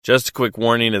Just a quick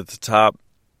warning at the top.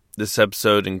 This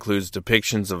episode includes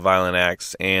depictions of violent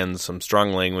acts and some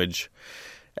strong language.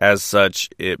 As such,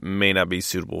 it may not be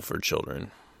suitable for children.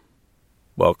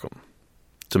 Welcome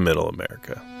to Middle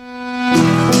America.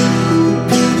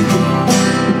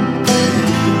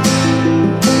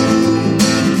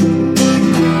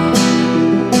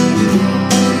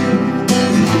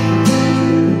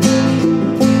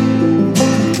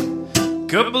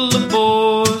 Couple of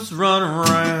boys run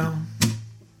around,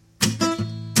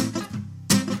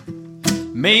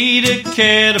 made a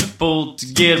catapult to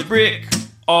get a brick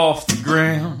off the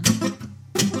ground.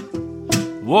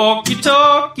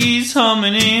 Walkie-talkies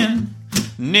humming in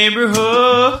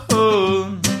neighborhood.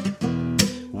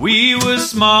 We were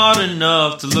smart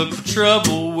enough to look for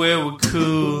trouble where we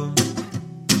could.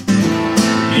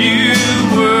 You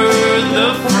were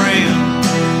the friend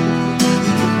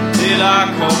that I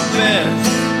called best.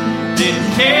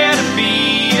 Didn't care to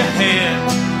be ahead,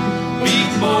 be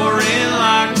boring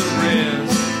like the rest.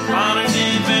 Found an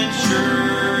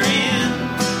adventure in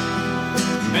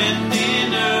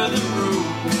bending other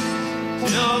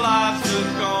rules till life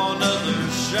took on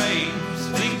other shapes.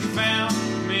 Think you found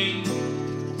me?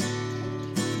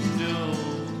 No.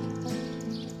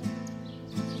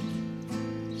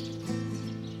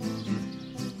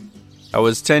 I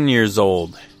was 10 years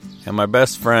old, and my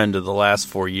best friend of the last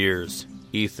 4 years,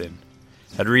 Ethan,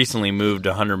 had recently moved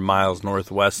 100 miles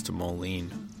northwest to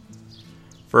Moline.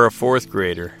 For a fourth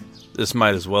grader, this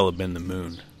might as well have been the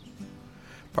moon.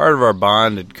 Part of our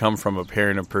bond had come from a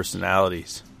pairing of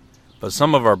personalities, but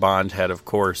some of our bond had, of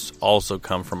course, also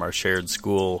come from our shared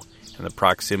school and the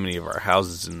proximity of our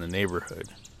houses in the neighborhood.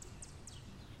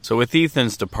 So with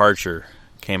Ethan's departure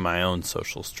came my own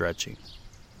social stretching.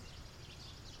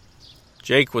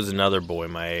 Jake was another boy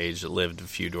my age that lived a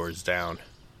few doors down.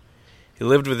 He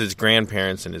lived with his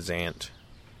grandparents and his aunt.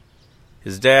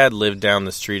 His dad lived down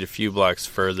the street a few blocks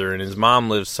further, and his mom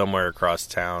lived somewhere across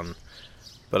town,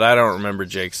 but I don't remember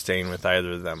Jake staying with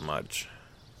either of them much.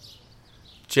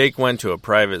 Jake went to a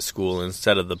private school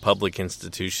instead of the public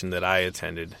institution that I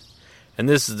attended, and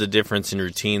this is the difference in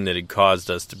routine that had caused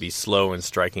us to be slow in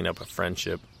striking up a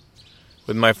friendship.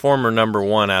 With my former number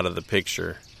one out of the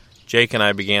picture, Jake and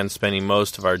I began spending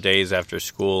most of our days after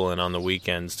school and on the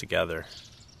weekends together.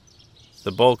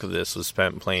 The bulk of this was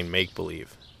spent playing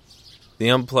make-believe. The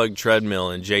unplugged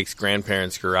treadmill in Jake's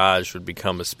grandparents' garage would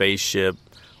become a spaceship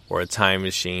or a time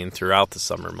machine throughout the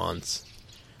summer months.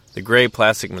 The gray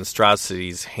plastic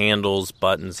monstrosities' handles,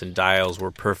 buttons, and dials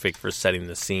were perfect for setting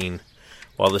the scene,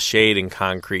 while the shade and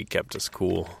concrete kept us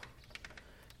cool.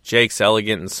 Jake's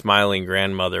elegant and smiling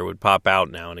grandmother would pop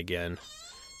out now and again,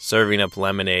 serving up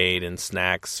lemonade and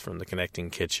snacks from the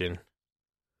connecting kitchen.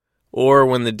 Or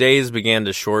when the days began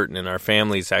to shorten and our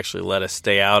families actually let us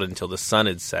stay out until the sun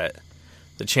had set,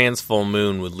 the chance full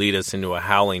moon would lead us into a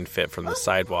howling fit from the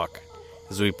sidewalk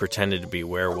as we pretended to be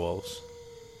werewolves.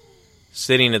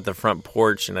 Sitting at the front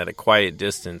porch and at a quiet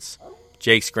distance,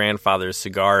 Jake's grandfather's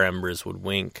cigar embers would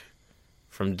wink,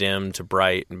 from dim to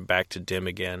bright and back to dim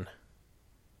again.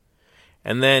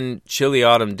 And then chilly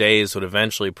autumn days would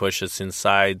eventually push us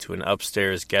inside to an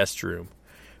upstairs guest room,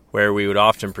 where we would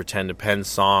often pretend to pen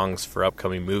songs for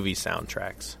upcoming movie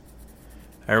soundtracks.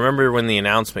 I remember when the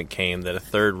announcement came that a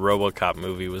third RoboCop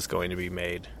movie was going to be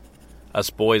made. Us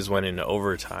boys went into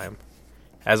overtime,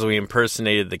 as we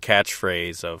impersonated the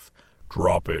catchphrase of,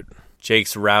 "Drop it."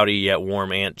 Jake's rowdy yet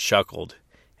warm aunt chuckled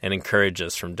and encouraged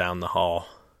us from down the hall.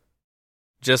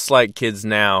 Just like kids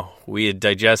now, we had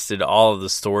digested all of the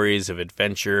stories of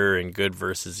adventure and good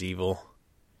versus evil.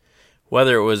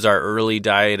 Whether it was our early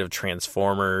diet of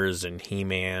Transformers and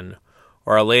He-Man,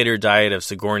 or our later diet of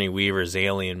Sigourney Weaver's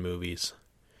Alien movies,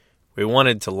 we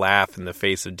wanted to laugh in the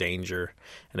face of danger,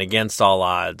 and against all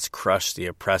odds, crush the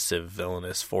oppressive,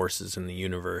 villainous forces in the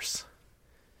universe.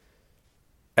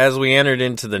 As we entered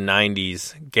into the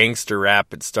 90s, gangster rap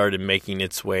had started making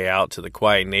its way out to the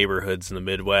quiet neighborhoods in the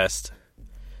Midwest.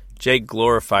 Jake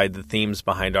glorified the themes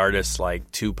behind artists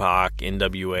like Tupac,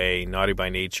 NWA, Naughty by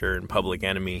Nature, and Public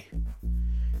Enemy.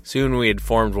 Soon we had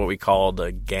formed what we called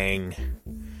a gang.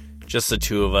 Just the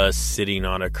two of us sitting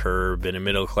on a curb in a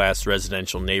middle-class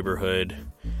residential neighborhood,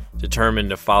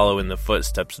 determined to follow in the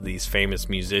footsteps of these famous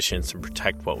musicians and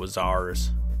protect what was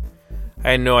ours.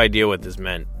 I had no idea what this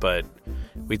meant, but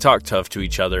we talked tough to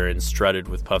each other and strutted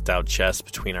with puffed-out chests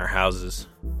between our houses.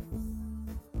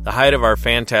 The height of our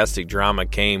fantastic drama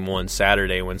came one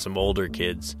Saturday when some older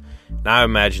kids, and I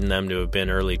imagine them to have been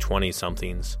early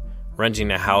 20-somethings,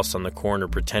 renting a house on the corner,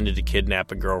 pretended to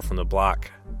kidnap a girl from the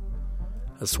block.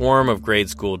 A swarm of grade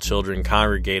school children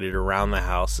congregated around the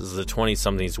house as the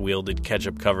 20-somethings wielded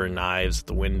ketchup-covered knives at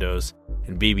the windows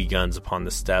and BB guns upon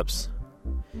the steps.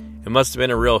 It must have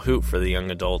been a real hoot for the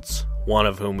young adults, one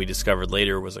of whom we discovered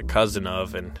later was a cousin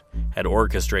of and had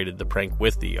orchestrated the prank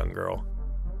with the young girl.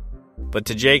 But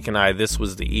to Jake and I, this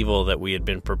was the evil that we had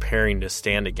been preparing to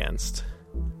stand against.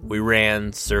 We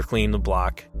ran, circling the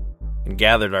block, and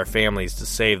gathered our families to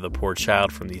save the poor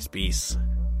child from these beasts.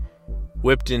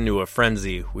 Whipped into a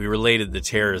frenzy, we related the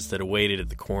terrors that awaited at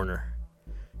the corner.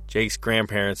 Jake's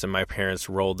grandparents and my parents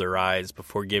rolled their eyes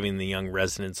before giving the young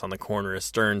residents on the corner a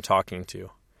stern talking to.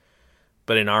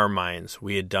 But in our minds,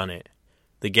 we had done it.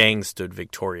 The gang stood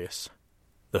victorious.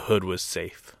 The hood was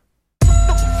safe.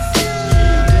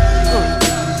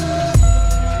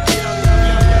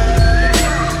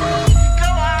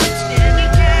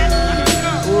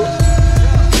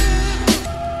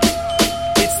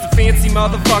 Fancy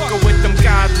motherfucker with them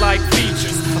godlike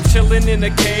features. I'm chillin' in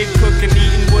a cave, cooking,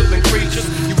 eating woodland creatures.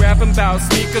 You rapping about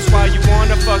sneakers while you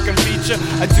want a fucking feature.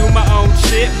 I do my own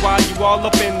shit while you all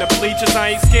up in the bleachers.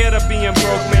 I ain't scared of being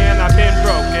broke, man, I've been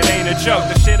broke. It ain't a joke,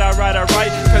 the shit I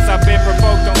write, cause I've been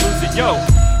provoked, don't lose a yoke.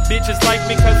 Bitches like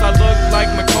me cause I look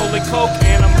like Macaulay Culkin,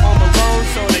 and I'm home alone,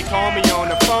 so they call me on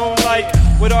the phone like,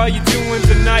 what are you doing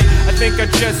tonight? I think I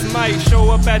just might show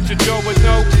up at your door with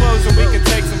no clothes and we can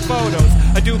take some photos.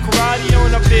 I do karate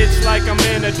on a bitch like I'm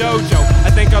in a dojo. I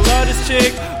think I love this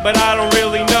chick, but I don't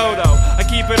really know though. I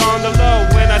keep it on the low,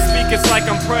 when I speak it's like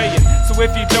I'm praying. So if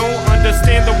you don't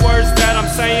understand the words that I'm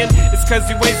saying, it's cause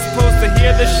you ain't supposed to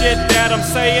hear the shit that I'm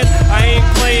saying. I ain't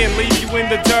playing, leave you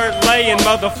in the dirt laying,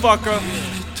 motherfucker.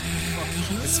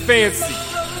 It's fancy.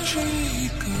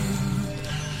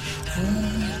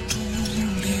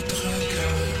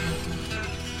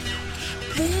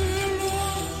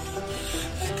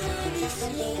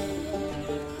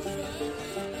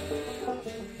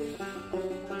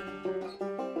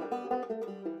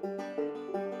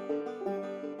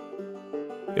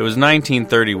 It was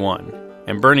 1931,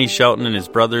 and Bernie Shelton and his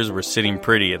brothers were sitting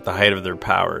pretty at the height of their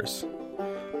powers.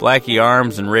 Blackie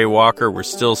Arms and Ray Walker were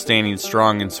still standing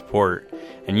strong in support,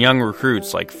 and young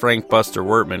recruits like Frank Buster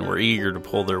Wertman were eager to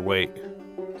pull their weight.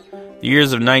 The years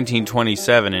of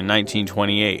 1927 and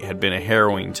 1928 had been a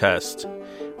harrowing test,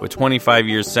 with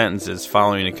 25-year sentences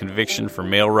following a conviction for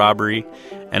mail robbery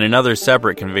and another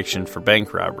separate conviction for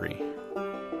bank robbery.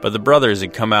 But the brothers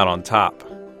had come out on top.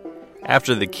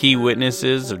 After the key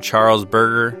witnesses of Charles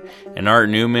Berger and Art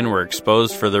Newman were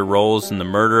exposed for their roles in the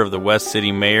murder of the West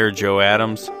City mayor, Joe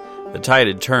Adams, the tide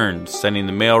had turned, sending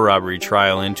the mail robbery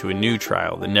trial into a new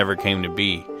trial that never came to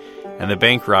be, and the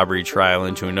bank robbery trial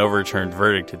into an overturned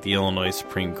verdict at the Illinois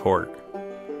Supreme Court.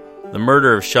 The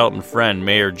murder of Shelton friend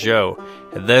Mayor Joe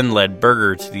had then led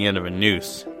Berger to the end of a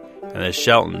noose, and the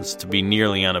Sheltons to be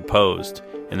nearly unopposed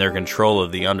in their control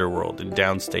of the Underworld in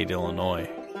downstate Illinois.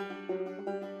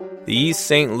 The East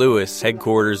St. Louis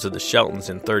headquarters of the Sheltons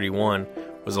in 31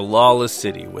 was a lawless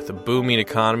city with a booming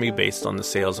economy based on the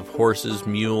sales of horses,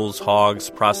 mules, hogs,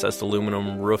 processed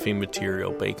aluminum, roofing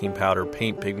material, baking powder,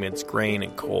 paint pigments, grain,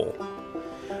 and coal.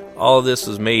 All of this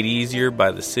was made easier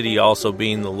by the city also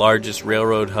being the largest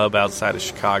railroad hub outside of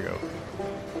Chicago.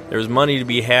 There was money to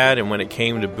be had, and when it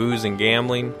came to booze and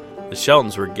gambling, the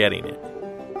Sheltons were getting it.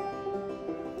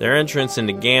 Their entrance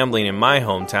into gambling in my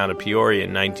hometown of Peoria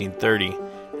in 1930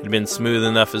 had been smooth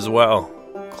enough as well.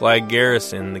 Clyde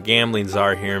Garrison, the gambling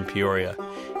czar here in Peoria,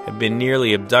 had been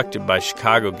nearly abducted by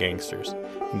Chicago gangsters,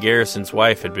 and Garrison's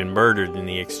wife had been murdered in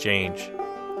the exchange.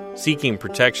 Seeking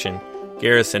protection,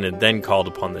 Garrison had then called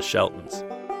upon the Sheltons.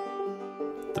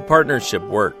 The partnership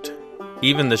worked.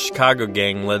 Even the Chicago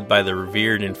gang led by the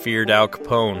revered and feared Al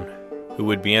Capone, who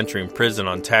would be entering prison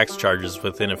on tax charges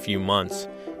within a few months,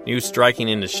 knew striking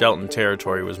into Shelton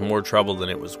territory was more trouble than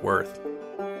it was worth.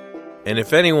 And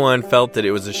if anyone felt that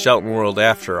it was a Shelton world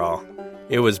after all,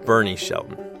 it was Bernie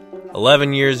Shelton.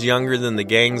 11 years younger than the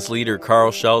gang's leader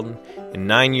Carl Shelton, and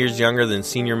 9 years younger than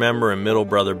senior member and middle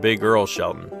brother Big Earl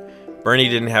Shelton. Bernie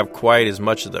didn't have quite as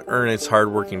much of the earnest,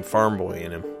 hard-working farm boy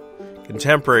in him.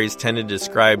 Contemporaries tended to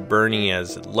describe Bernie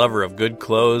as a lover of good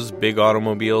clothes, big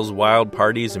automobiles, wild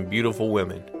parties, and beautiful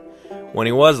women. When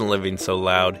he wasn't living so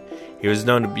loud, he was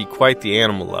known to be quite the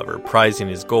animal lover, prizing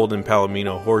his golden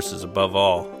Palomino horses above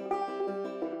all.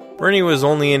 Bernie was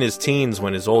only in his teens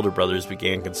when his older brothers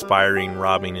began conspiring,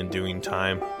 robbing, and doing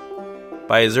time.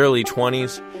 By his early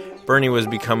 20s, Bernie was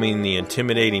becoming the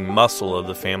intimidating muscle of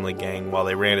the family gang while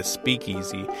they ran a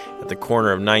speakeasy at the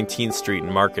corner of 19th Street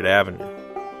and Market Avenue.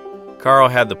 Carl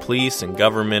had the police and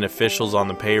government officials on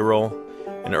the payroll,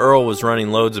 and Earl was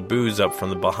running loads of booze up from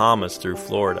the Bahamas through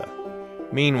Florida.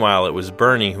 Meanwhile, it was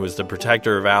Bernie who was the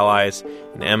protector of allies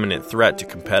and eminent threat to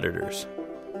competitors.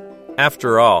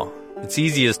 After all, it's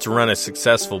easiest to run a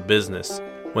successful business,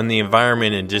 when the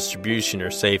environment and distribution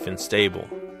are safe and stable.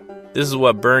 This is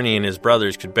what Bernie and his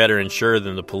brothers could better ensure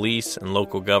than the police and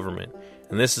local government,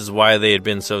 and this is why they had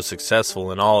been so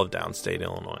successful in all of downstate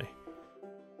Illinois.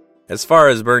 As far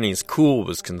as Bernie's cool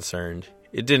was concerned,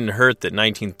 it didn't hurt that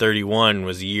 1931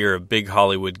 was a year of big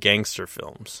Hollywood gangster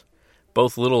films.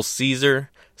 Both Little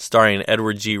Caesar, starring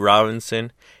Edward G.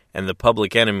 Robinson, and The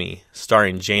Public Enemy,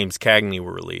 starring James Cagney,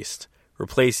 were released,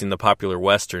 replacing the popular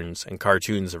westerns and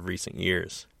cartoons of recent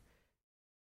years.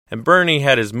 And Bernie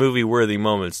had his movie-worthy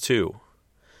moments too.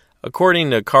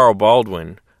 According to Carl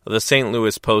Baldwin of the St.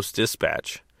 Louis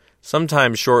Post-Dispatch,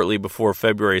 sometime shortly before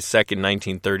February 2nd,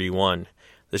 1931,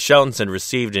 the Sheltons had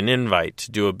received an invite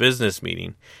to do a business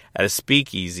meeting at a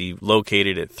speakeasy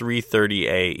located at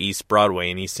 330A East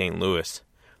Broadway in East St. Louis.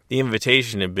 The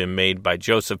invitation had been made by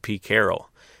Joseph P. Carroll,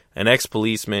 an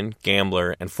ex-policeman,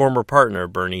 gambler, and former partner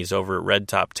of Bernie's over at Red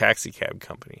Top Taxi Cab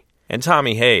Company, and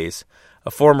Tommy Hayes,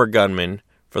 a former gunman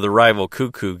for the rival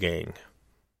Cuckoo Gang.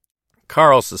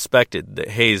 Carl suspected that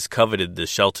Hayes coveted the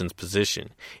Sheltons' position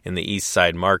in the East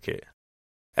Side market.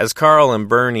 As Carl and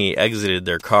Bernie exited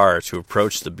their car to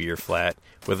approach the beer flat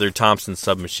with their Thompson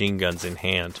submachine guns in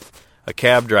hand, a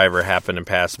cab driver happened to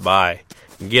pass by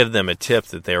and give them a tip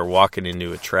that they were walking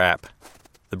into a trap.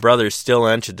 The brothers still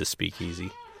entered the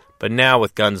speakeasy, but now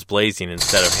with guns blazing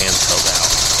instead of hands held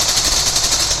out.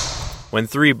 When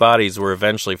 3 bodies were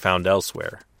eventually found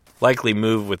elsewhere, likely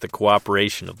moved with the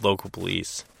cooperation of local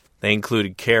police, they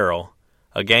included Carroll,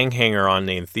 a gang hanger-on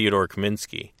named Theodore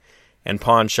Kaminsky, and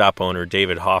pawn shop owner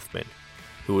David Hoffman,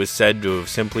 who was said to have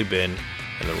simply been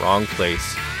in the wrong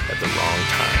place at the wrong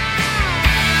time.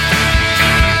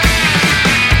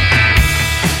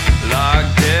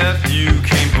 Like death, you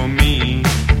came for me.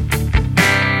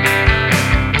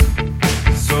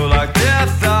 So like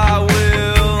death, I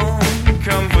will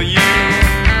come for you.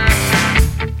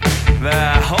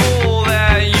 That hole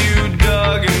that you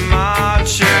dug in my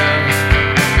chest,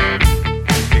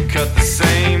 it cut the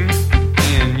same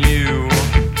in you.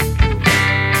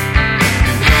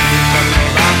 And don't you from the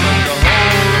life of the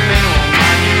whole remain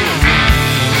on you and me.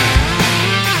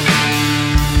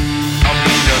 I'll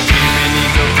be the deep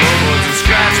beneath the floorboards and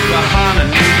scratch behind a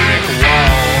new brick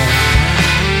wall.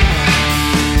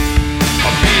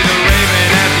 I'll be the raven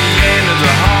at the end of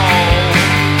the hall.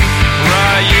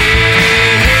 Right, yeah.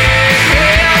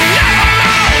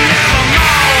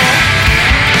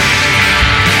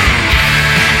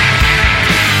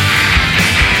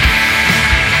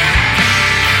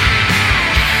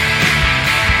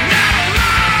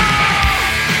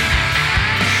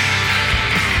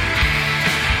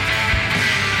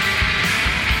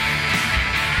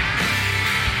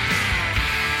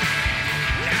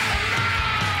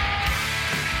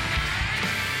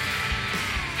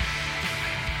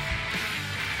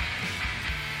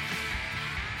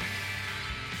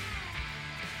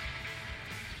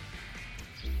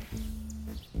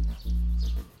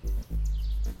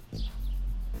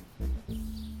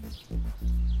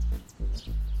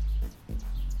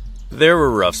 There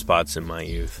were rough spots in my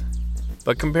youth,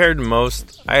 but compared to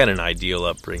most, I had an ideal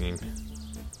upbringing.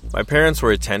 My parents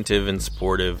were attentive and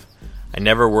supportive. I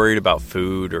never worried about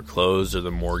food or clothes or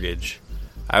the mortgage.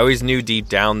 I always knew deep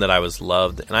down that I was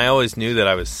loved, and I always knew that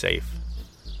I was safe.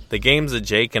 The games that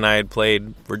Jake and I had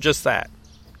played were just that,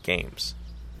 games.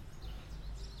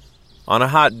 On a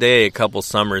hot day a couple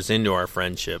summers into our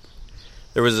friendship,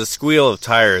 there was a squeal of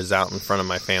tires out in front of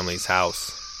my family's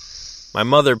house. My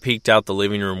mother peeked out the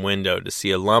living room window to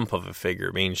see a lump of a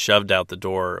figure being shoved out the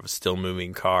door of a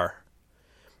still-moving car.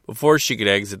 Before she could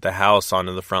exit the house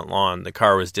onto the front lawn, the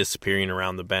car was disappearing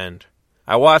around the bend.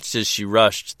 I watched as she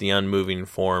rushed the unmoving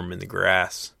form in the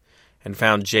grass and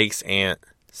found Jake's aunt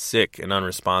sick and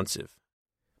unresponsive.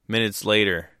 Minutes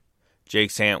later,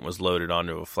 Jake's aunt was loaded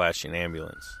onto a flashing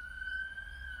ambulance.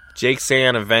 Jake's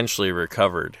aunt eventually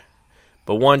recovered,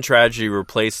 but one tragedy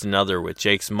replaced another with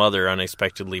Jake's mother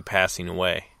unexpectedly passing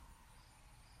away.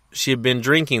 She had been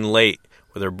drinking late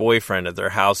with her boyfriend at their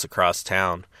house across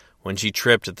town when she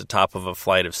tripped at the top of a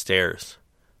flight of stairs.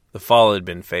 The fall had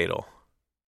been fatal.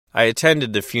 I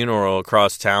attended the funeral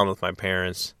across town with my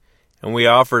parents, and we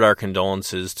offered our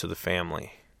condolences to the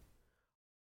family.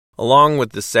 Along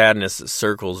with the sadness that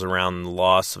circles around the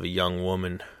loss of a young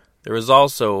woman, there was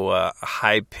also a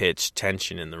high-pitched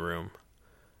tension in the room.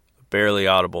 Barely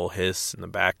audible hiss in the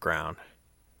background.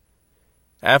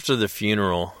 After the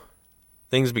funeral,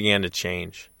 things began to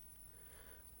change.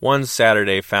 One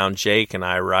Saturday found Jake and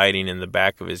I riding in the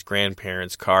back of his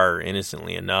grandparents' car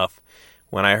innocently enough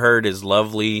when I heard his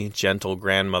lovely, gentle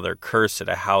grandmother curse at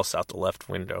a house out the left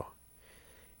window.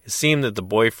 It seemed that the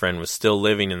boyfriend was still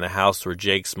living in the house where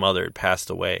Jake's mother had passed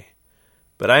away,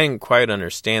 but I didn't quite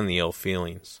understand the ill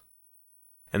feelings.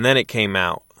 And then it came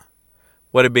out.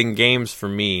 What had been games for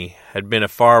me had been a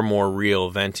far more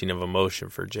real venting of emotion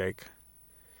for Jake.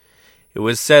 It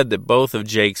was said that both of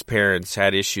Jake's parents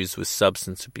had issues with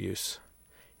substance abuse.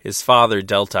 His father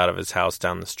dealt out of his house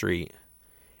down the street.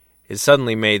 It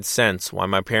suddenly made sense why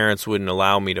my parents wouldn't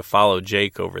allow me to follow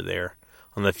Jake over there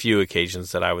on the few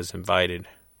occasions that I was invited.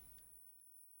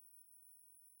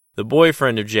 The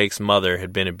boyfriend of Jake's mother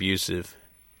had been abusive.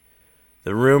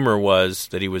 The rumor was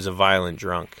that he was a violent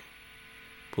drunk.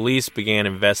 Police began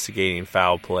investigating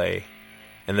foul play,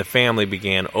 and the family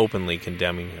began openly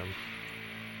condemning him.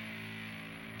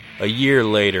 A year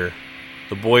later,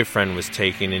 the boyfriend was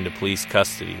taken into police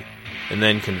custody and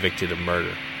then convicted of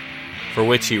murder, for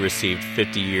which he received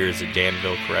 50 years at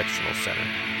Danville Correctional Center.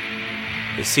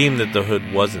 It seemed that the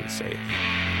hood wasn't safe,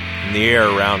 and the air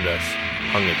around us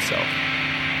hung itself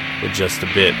with just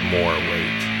a bit more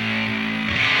weight.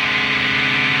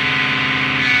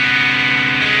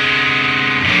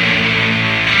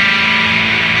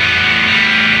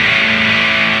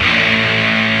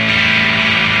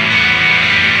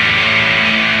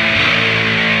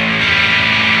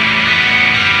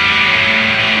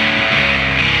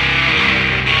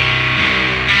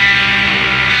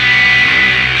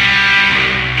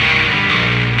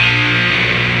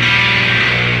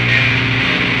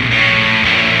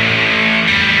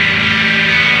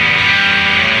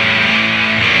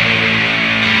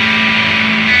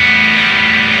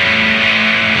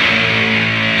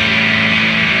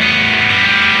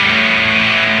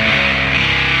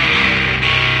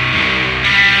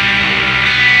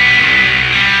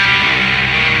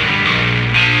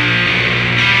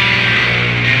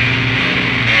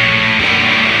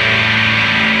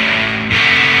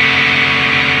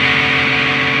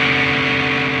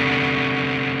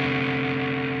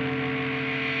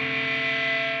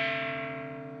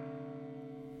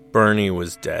 Bernie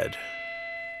was dead.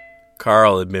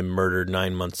 Carl had been murdered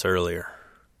 9 months earlier.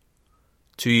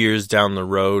 2 years down the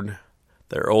road,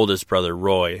 their oldest brother,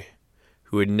 Roy,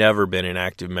 who had never been an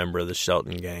active member of the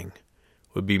Shelton gang,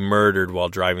 would be murdered while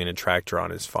driving a tractor on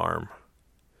his farm.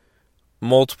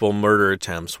 Multiple murder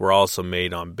attempts were also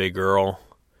made on Big Earl,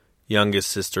 youngest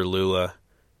sister Lula,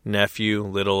 nephew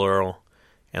Little Earl,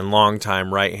 and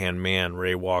longtime right-hand man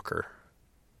Ray Walker.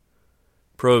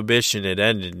 Prohibition had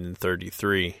ended in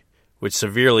 1933, which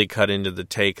severely cut into the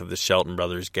take of the Shelton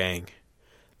brothers gang.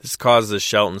 This caused the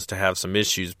Sheltons to have some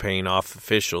issues paying off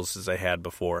officials as they had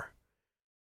before.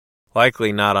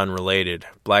 Likely not unrelated,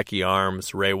 Blackie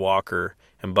Arms, Ray Walker,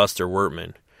 and Buster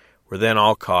Wertman were then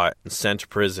all caught and sent to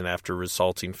prison after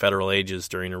assaulting federal agents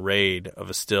during a raid of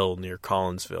a still near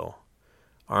Collinsville.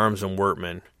 Arms and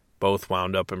Wertman both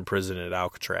wound up in prison at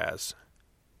Alcatraz.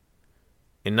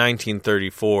 In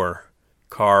 1934,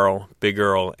 Carl, Big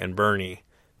Earl, and Bernie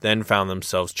then found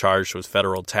themselves charged with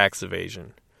federal tax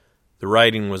evasion. The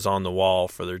writing was on the wall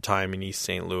for their time in East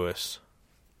St. Louis.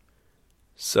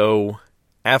 So,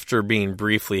 after being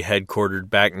briefly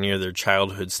headquartered back near their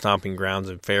childhood stomping grounds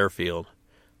in Fairfield,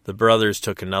 the brothers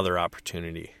took another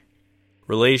opportunity.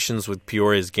 Relations with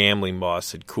Peoria's gambling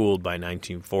boss had cooled by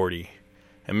 1940,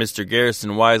 and Mr.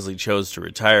 Garrison wisely chose to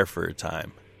retire for a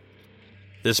time.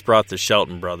 This brought the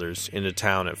Shelton brothers into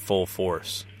town at full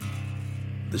force.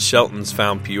 The Sheltons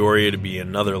found Peoria to be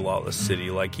another lawless city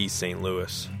like East St.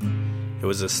 Louis. It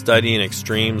was a study in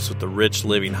extremes, with the rich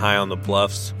living high on the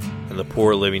bluffs and the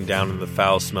poor living down in the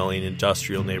foul-smelling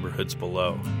industrial neighborhoods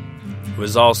below. It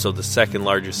was also the second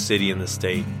largest city in the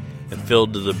state and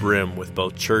filled to the brim with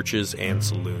both churches and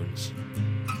saloons.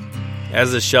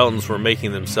 As the Sheltons were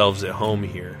making themselves at home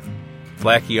here,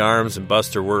 Blackie Arms and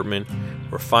Buster Wertman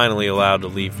were finally allowed to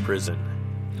leave prison.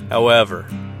 However,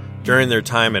 during their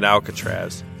time at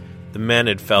Alcatraz, the men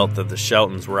had felt that the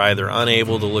Sheltons were either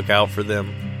unable to look out for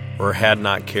them or had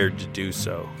not cared to do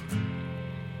so.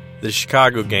 The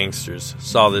Chicago gangsters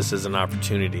saw this as an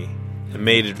opportunity and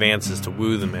made advances to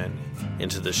woo the men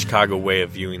into the Chicago way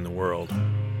of viewing the world.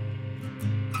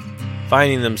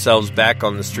 Finding themselves back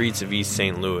on the streets of East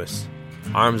St. Louis,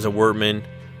 Arms and Wertman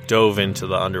dove into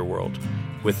the underworld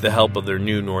with the help of their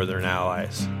new northern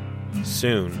allies.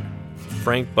 Soon,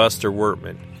 Frank Buster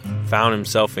Wertman found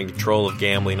himself in control of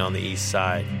gambling on the east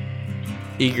side.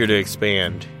 Eager to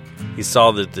expand, he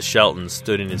saw that the Sheltons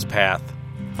stood in his path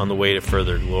on the way to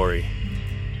further glory.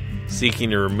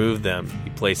 Seeking to remove them, he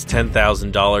placed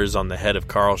 $10,000 on the head of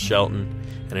Carl Shelton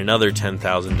and another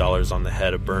 $10,000 on the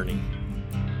head of Bernie.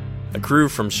 A crew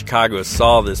from Chicago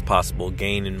saw this possible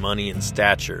gain in money and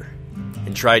stature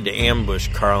and tried to ambush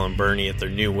Carl and Bernie at their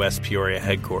new West Peoria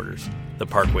headquarters, the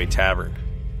Parkway Tavern.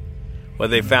 What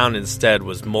they found instead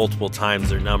was multiple times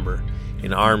their number,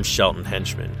 and armed Shelton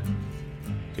henchmen.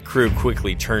 The crew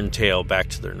quickly turned tail back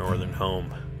to their northern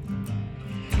home.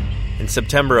 In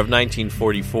September of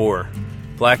 1944,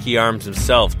 Blackie Arms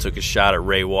himself took a shot at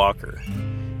Ray Walker,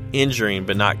 injuring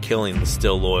but not killing the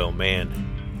still loyal man.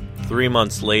 3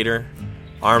 months later,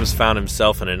 Arms found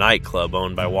himself in a nightclub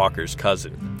owned by Walker's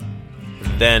cousin,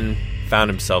 and then found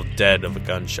himself dead of a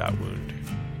gunshot wound.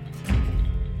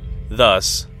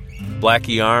 Thus,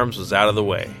 Blackie Arms was out of the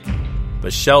way,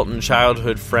 but Shelton's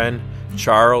childhood friend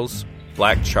Charles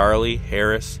Black Charlie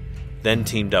Harris then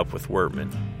teamed up with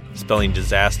Wortman, spelling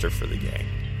disaster for the gang.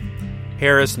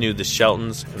 Harris knew the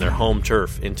Sheltons and their home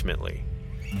turf intimately.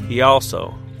 He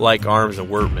also, like Arms and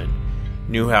Wortman,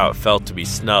 knew how it felt to be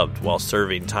snubbed while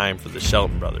serving time for the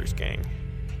Shelton Brothers gang.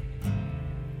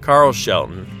 Carl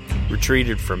Shelton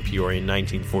retreated from Peoria in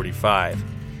 1945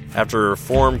 after a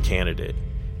reform candidate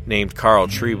named Carl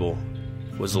Treble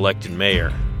was elected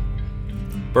mayor.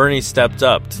 Bernie stepped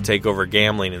up to take over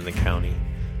gambling in the county,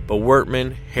 but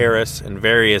Wortman, Harris, and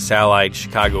various allied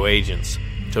Chicago agents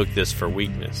took this for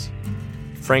weakness.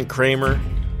 Frank Kramer,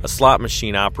 a slot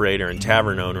machine operator and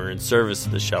tavern owner in service to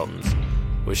the Sheltons,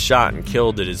 was shot and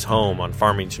killed at his home on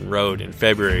Farmington Road in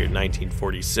February of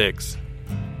 1946.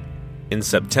 In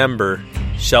September,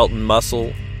 Shelton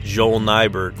muscle Joel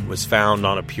Nyberg was found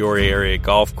on a Peoria area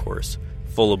golf course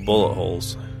full of bullet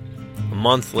holes. A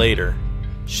month later,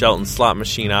 Shelton slot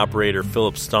machine operator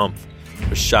Philip Stumpf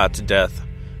was shot to death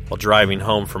while driving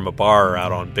home from a bar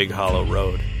out on Big Hollow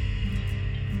Road.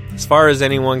 As far as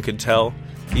anyone could tell,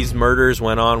 these murders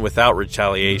went on without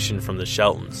retaliation from the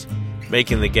Sheltons,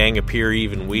 making the gang appear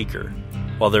even weaker,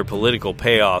 while their political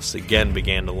payoffs again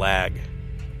began to lag.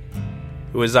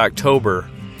 It was October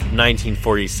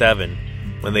 1947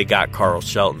 when they got Carl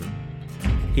Shelton.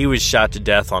 He was shot to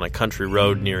death on a country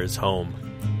road near his home,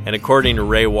 and according to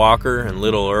Ray Walker and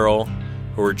Little Earl,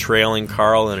 who were trailing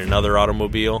Carl in another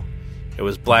automobile, it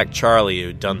was Black Charlie who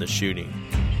had done the shooting.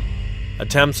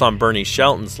 Attempts on Bernie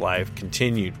Shelton's life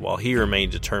continued while he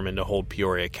remained determined to hold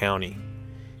Peoria County.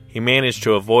 He managed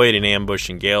to avoid an ambush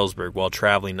in Galesburg while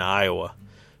traveling to Iowa,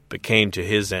 but came to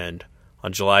his end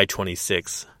on July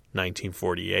 26,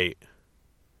 1948.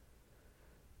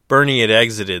 Bernie had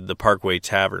exited the Parkway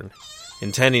Tavern,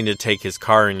 intending to take his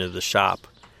car into the shop,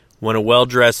 when a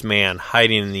well-dressed man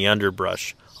hiding in the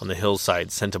underbrush on the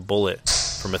hillside sent a bullet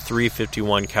from a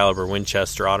 .351 caliber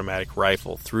Winchester automatic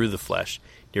rifle through the flesh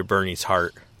near Bernie's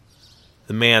heart.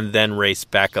 The man then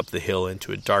raced back up the hill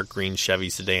into a dark green Chevy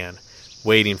sedan,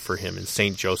 waiting for him in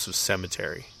St. Joseph's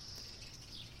Cemetery.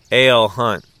 A.L.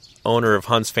 Hunt, owner of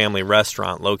Hunt's Family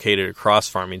Restaurant located across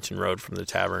Farmington Road from the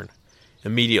tavern,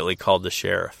 immediately called the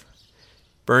sheriff.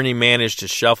 Bernie managed to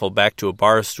shuffle back to a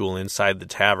bar stool inside the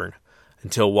tavern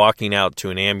until walking out to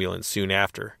an ambulance soon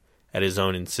after, at his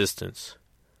own insistence.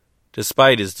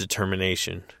 Despite his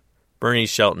determination, Bernie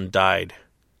Shelton died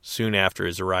soon after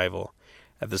his arrival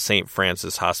at the St.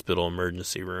 Francis Hospital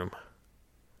emergency room.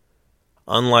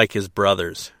 Unlike his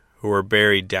brothers, who were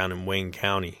buried down in Wayne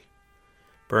County,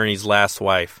 Bernie's last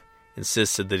wife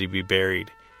insisted that he be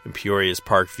buried in Peoria's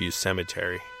Parkview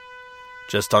Cemetery,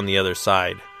 just on the other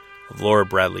side of Laura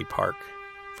Bradley Park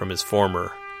from his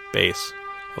former base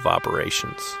of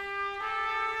operations.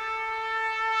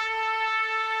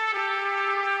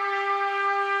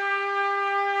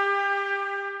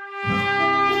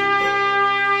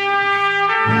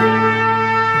 I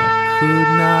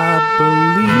could not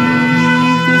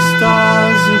believe the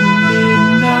stars at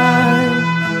midnight,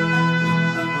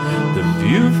 the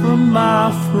view from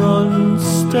my front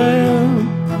step,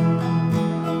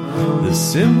 the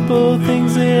simple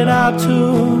things that I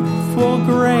took for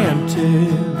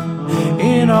granted.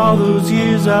 In all those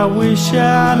years I wish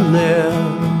I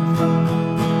left.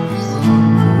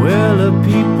 Well, the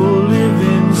people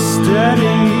living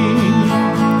steady,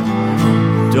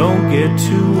 don't get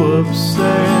too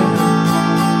upset.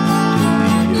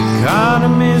 If the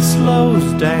economy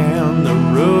slows down, the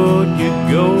road you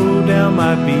go down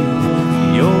might be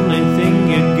the only thing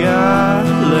you got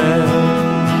left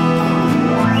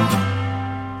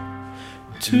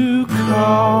to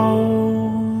call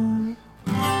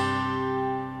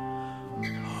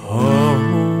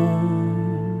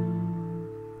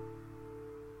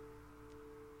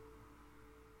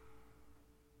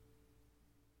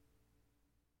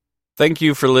Thank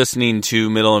you for listening to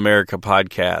Middle America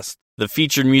Podcast. The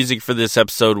featured music for this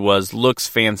episode was Looks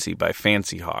Fancy by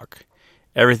Fancy Hawk.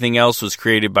 Everything else was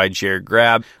created by Jared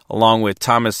Grabb, along with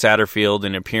Thomas Satterfield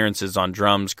in appearances on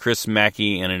drums, Chris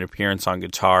Mackey in an appearance on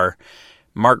guitar,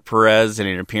 Mark Perez in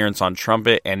an appearance on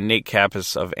trumpet, and Nate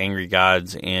Kappas of Angry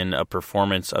Gods in a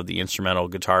performance of the instrumental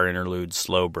guitar interlude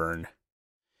Slow Burn.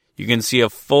 You can see a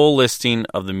full listing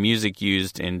of the music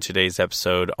used in today's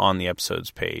episode on the episode's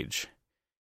page.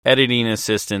 Editing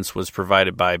assistance was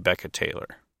provided by Becca Taylor.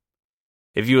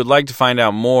 If you would like to find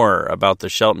out more about the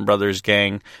Shelton Brothers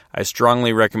Gang, I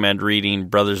strongly recommend reading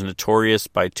Brothers Notorious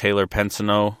by Taylor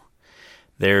Pensano.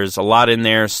 There's a lot in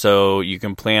there, so you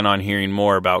can plan on hearing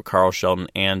more about Carl Shelton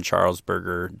and Charles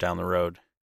Berger down the road.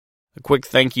 A quick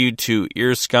thank you to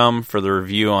Earscum for the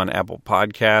review on Apple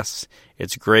Podcasts.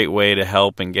 It's a great way to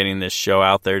help in getting this show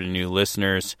out there to new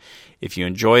listeners. If you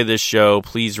enjoy this show,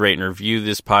 please rate and review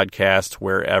this podcast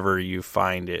wherever you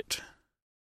find it.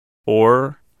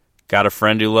 Or, got a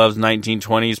friend who loves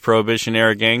 1920s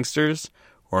Prohibition-era gangsters?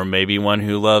 Or maybe one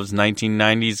who loves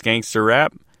 1990s gangster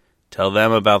rap? Tell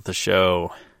them about the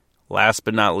show. Last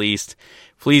but not least,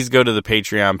 please go to the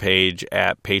Patreon page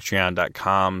at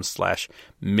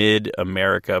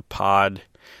patreon.com/midamericapod.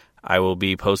 I will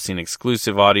be posting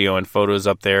exclusive audio and photos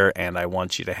up there, and I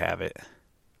want you to have it.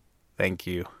 Thank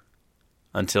you.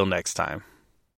 Until next time.